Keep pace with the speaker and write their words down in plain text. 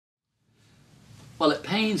Well, it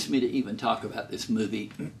pains me to even talk about this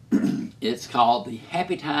movie. It's called The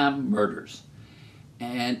Happytime Murders.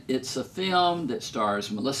 And it's a film that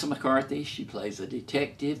stars Melissa McCarthy. She plays a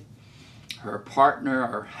detective. Her partner,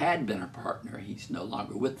 or had been her partner, he's no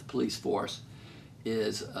longer with the police force,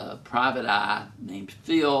 is a private eye named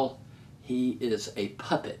Phil. He is a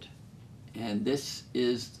puppet. And this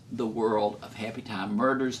is the world of Happytime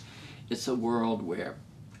Murders. It's a world where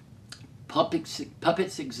puppets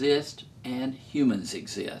exist and humans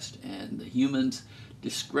exist. And the humans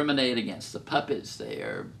discriminate against the puppets. They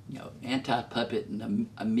are, anti-puppet in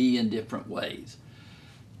a million different ways.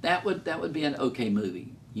 That would be an okay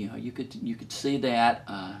movie. You could see that,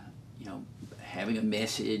 having a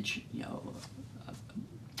message,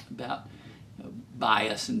 about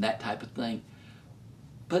bias and that type of thing.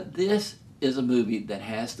 But this is a movie that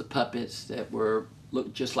has the puppets that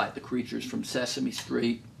look just like the creatures from Sesame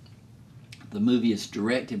Street. The movie is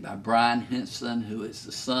directed by Brian Henson, who is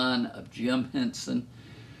the son of Jim Henson.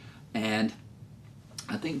 And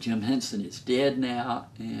I think Jim Henson is dead now.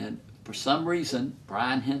 And for some reason,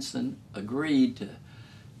 Brian Henson agreed to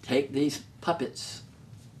take these puppets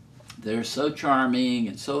that are so charming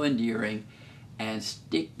and so endearing and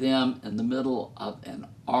stick them in the middle of an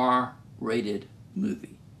R-rated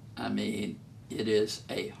movie. I mean, it is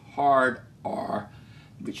a hard R,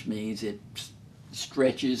 which means it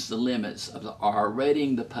stretches the limits of the R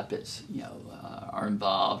rating. The puppets, are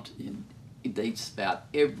involved in, they spout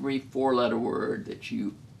every four-letter word that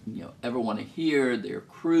you ever want to hear. They're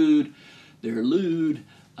crude, they're lewd,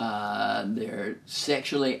 they're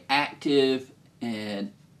sexually active,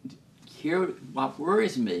 and here what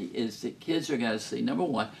worries me is that kids are going to see, number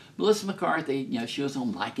one, Melissa McCarthy, she was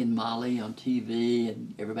on Mike and Molly on TV,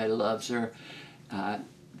 and everybody loves her.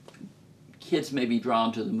 Kids may be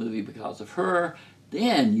drawn to the movie because of her.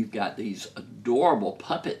 Then you've got these adorable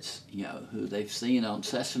puppets, who they've seen on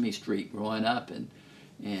Sesame Street growing up,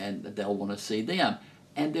 and they'll want to see them.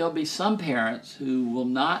 And there'll be some parents who will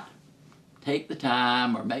not take the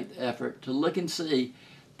time or make the effort to look and see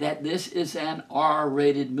that this is an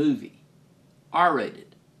R-rated movie.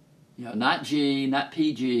 R-rated. Not G, not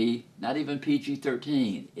PG, not even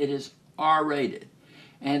PG-13. It is R-rated.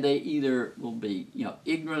 And they either will be,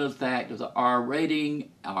 ignorant of the fact of the R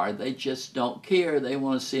rating, or they just don't care. They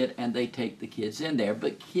want to see it, and they take the kids in there.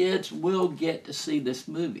 But kids will get to see this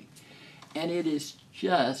movie. And it is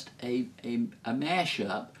just a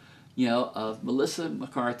mashup, of Melissa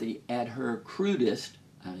McCarthy at her crudest.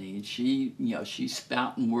 I mean, she's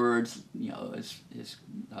spouting words, as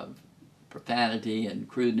profanity and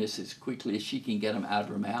crudeness as quickly as she can get them out of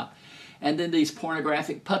her mouth. And then these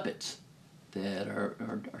pornographic puppets that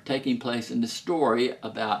are taking place in the story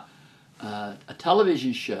about a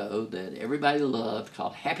television show that everybody loved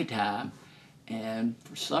called Happytime, and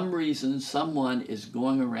for some reason someone is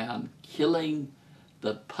going around killing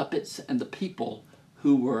the puppets and the people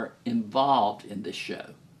who were involved in this show.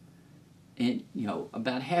 And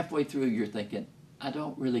about halfway through you're thinking, I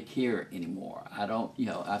don't really care anymore. I don't,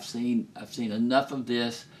 I've seen enough of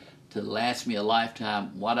this to last me a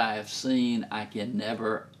lifetime. What I have seen I can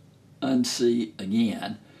never unsee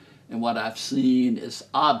again, and what I've seen is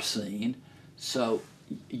obscene. So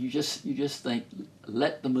you just think,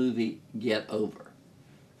 let the movie get over.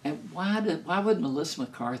 And why would Melissa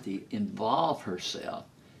McCarthy involve herself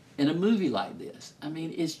in a movie like this? I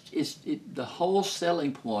mean, the whole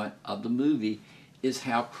selling point of the movie is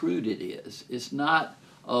how crude it is. It's not,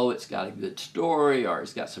 oh, it's got a good story, or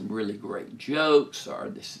it's got some really great jokes, or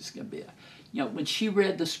this is going to be a, when she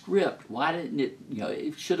read the script, why didn't it,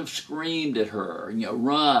 it should have screamed at her,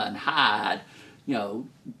 run, hide,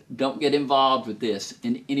 don't get involved with this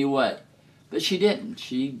in any way. But she didn't.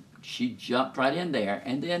 She jumped right in there.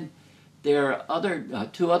 And then there are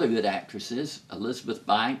two other good actresses, Elizabeth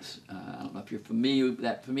Banks. I don't know if you're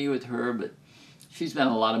familiar with her, but she's been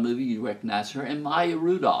in a lot of movies. You recognize her. And Maya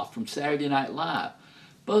Rudolph from Saturday Night Live.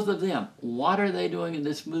 Both of them, what are they doing in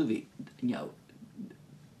this movie?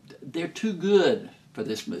 They're too good for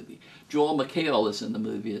this movie. Joel McHale is in the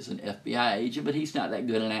movie as an FBI agent, but he's not that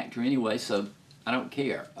good an actor anyway, so I don't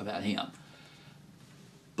care about him.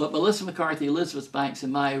 But Melissa McCarthy, Elizabeth Banks,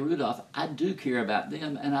 and Maya Rudolph, I do care about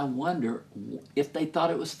them, and I wonder if they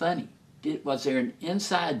thought it was funny. Was there an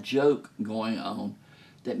inside joke going on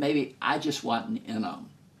that maybe I just wasn't in on,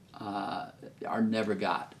 or never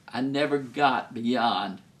got? I never got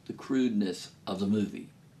beyond the crudeness of the movie.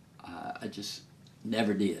 I just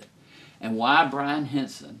never did. And why Brian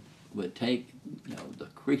Henson would take the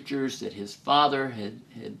creatures that his father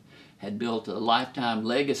had built a lifetime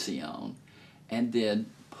legacy on, and then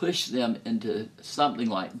push them into something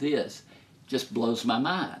like this, just blows my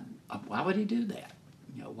mind. why would he do that?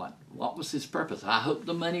 You know, what was his purpose? I hope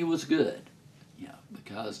the money was good, you know,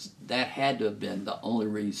 because that had to have been the only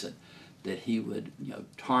reason that he would, you know,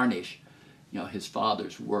 tarnish, you know, his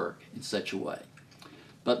father's work in such a way.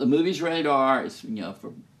 But the movie's rated R. It's, you know,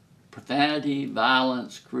 for profanity,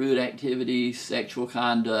 violence, crude activities, sexual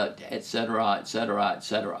conduct, etc., etc.,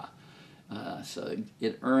 etc. So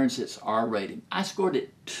it earns its R rating. I scored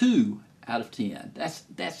it 2 out of 10.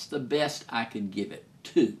 That's the best I could give it,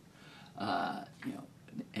 2. You know,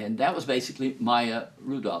 and that was basically Maya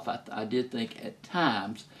Rudolph. I did think at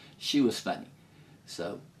times she was funny.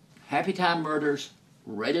 So Happytime Murders,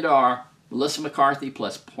 rated R, Melissa McCarthy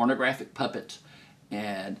plus pornographic puppets,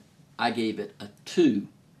 and I gave it a 2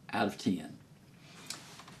 out of 10.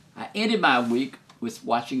 I ended my week with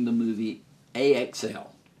watching the movie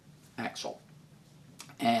Axel.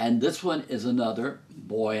 And this one is another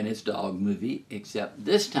boy and his dog movie, except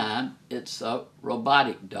this time it's a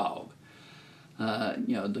robotic dog.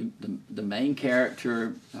 You know, the main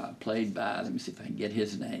character played by, let me see if I can get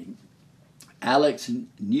his name, Alex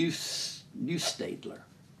Neustadter.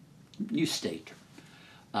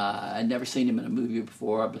 I'd never seen him in a movie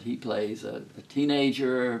before, but he plays a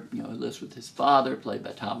teenager, you know, who lives with his father, played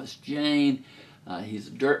by Thomas Jane. He's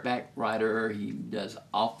a dirtbag rider. He does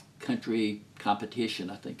off-country competition,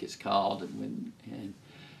 I think it's called, and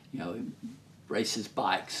you know, races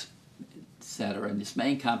bikes, etc. And this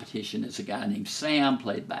main competition is a guy named Sam,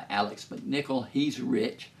 played by Alex McNichol. He's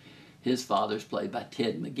rich. His father's played by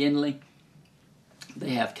Ted McGinley. They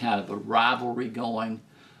have kind of a rivalry going.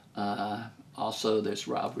 Also, there's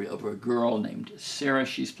rivalry over a girl named Sarah.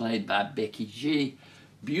 She's played by Becky G.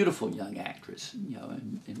 Beautiful young actress, you know,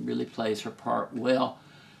 and really plays her part well.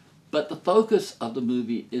 But the focus of the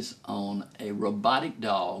movie is on a robotic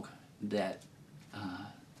dog that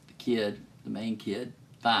the main kid,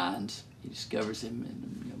 finds. He discovers him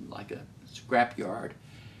in, you know, like a scrapyard,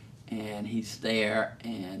 and he's there,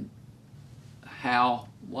 and how,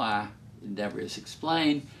 why, it never is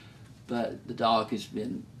explained, but the dog has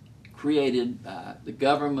been created by the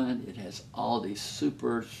government. It has all these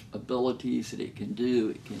super abilities that it can do.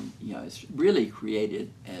 It can, you know, it's really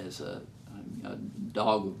created as a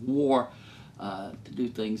dog of war, to do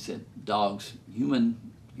things that dogs, human,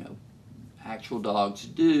 you know, actual dogs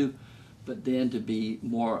do, but then to be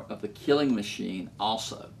more of a killing machine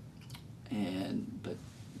also. But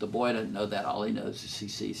the boy doesn't know that. All he knows is he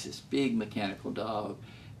sees this big mechanical dog,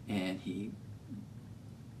 and he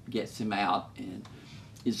gets him out and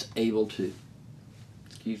is able to,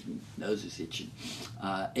 excuse me, nose is itching,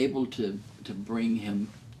 able to bring him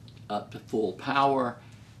up to full power.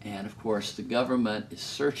 And of course the government is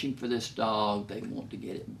searching for this dog. They want to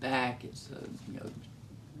get it back. It's, you know,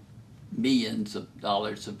 millions of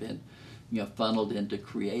dollars have been, you know, funneled into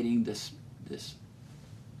creating this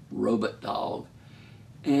robot dog.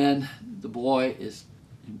 And the boy is,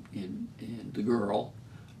 and the girl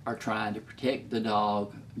are trying to protect the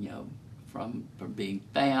dog, you know, from being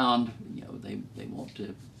found. You know, they want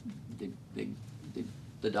to,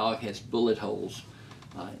 the dog has bullet holes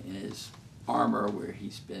in his armor where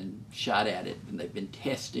he's been shot at it, and they've been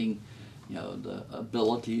testing, you know, the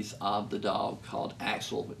abilities of the dog called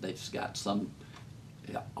Axel, but they've just got some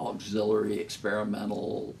auxiliary,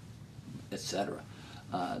 experimental, etc.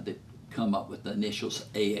 That come up with the initials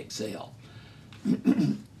AXL.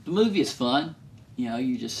 The movie is fun. You know,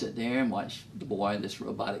 you just sit there and watch the boy and this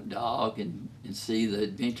robotic dog and see the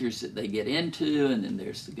adventures that they get into, and then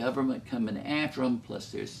there's the government coming after them,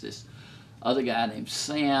 plus there's this other guy named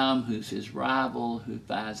Sam who's his rival, who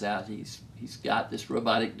finds out he's got this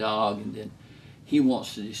robotic dog, and then he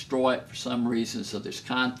wants to destroy it for some reason, so there's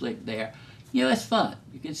conflict there. You know, it's fun.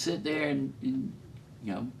 You can sit there and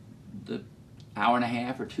you know, the hour and a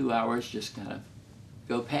half or 2 hours just kind of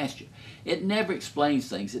go past you. It never explains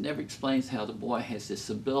things. It never explains how the boy has this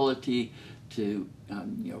ability to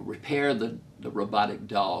you know, repair the robotic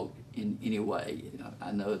dog in any way. You know,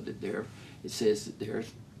 I know that it says that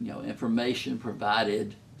there's, you know, information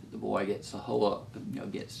provided that the boy gets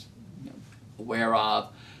gets aware of,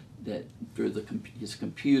 that through his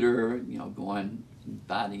computer, you know, going and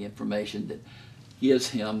finding information that gives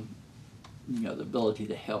him, you know, the ability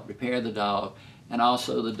to help repair the dog. And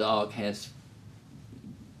also the dog has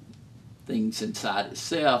things inside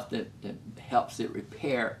itself that helps it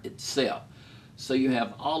repair itself. So you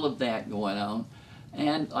have all of that going on.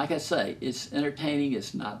 And like I say, it's entertaining.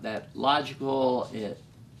 It's not that logical. It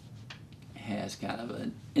has kind of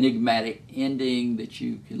an enigmatic ending that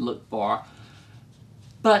you can look for.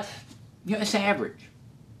 But, you know, it's average.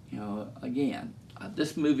 You know, again,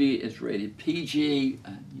 This movie is rated PG,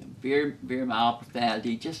 very, very mild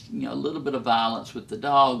profanity, just, a little bit of violence with the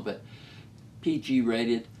dog, but PG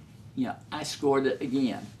rated. I scored it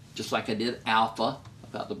again, just like I did Alpha,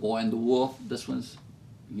 about the boy and the wolf. This one's,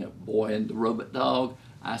 boy and the robot dog.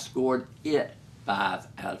 I scored it 5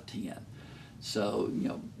 out of 10. So,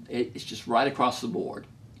 it's just right across the board.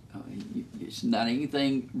 It's not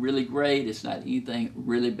anything really great. It's not anything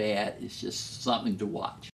really bad. It's just something to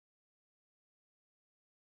watch.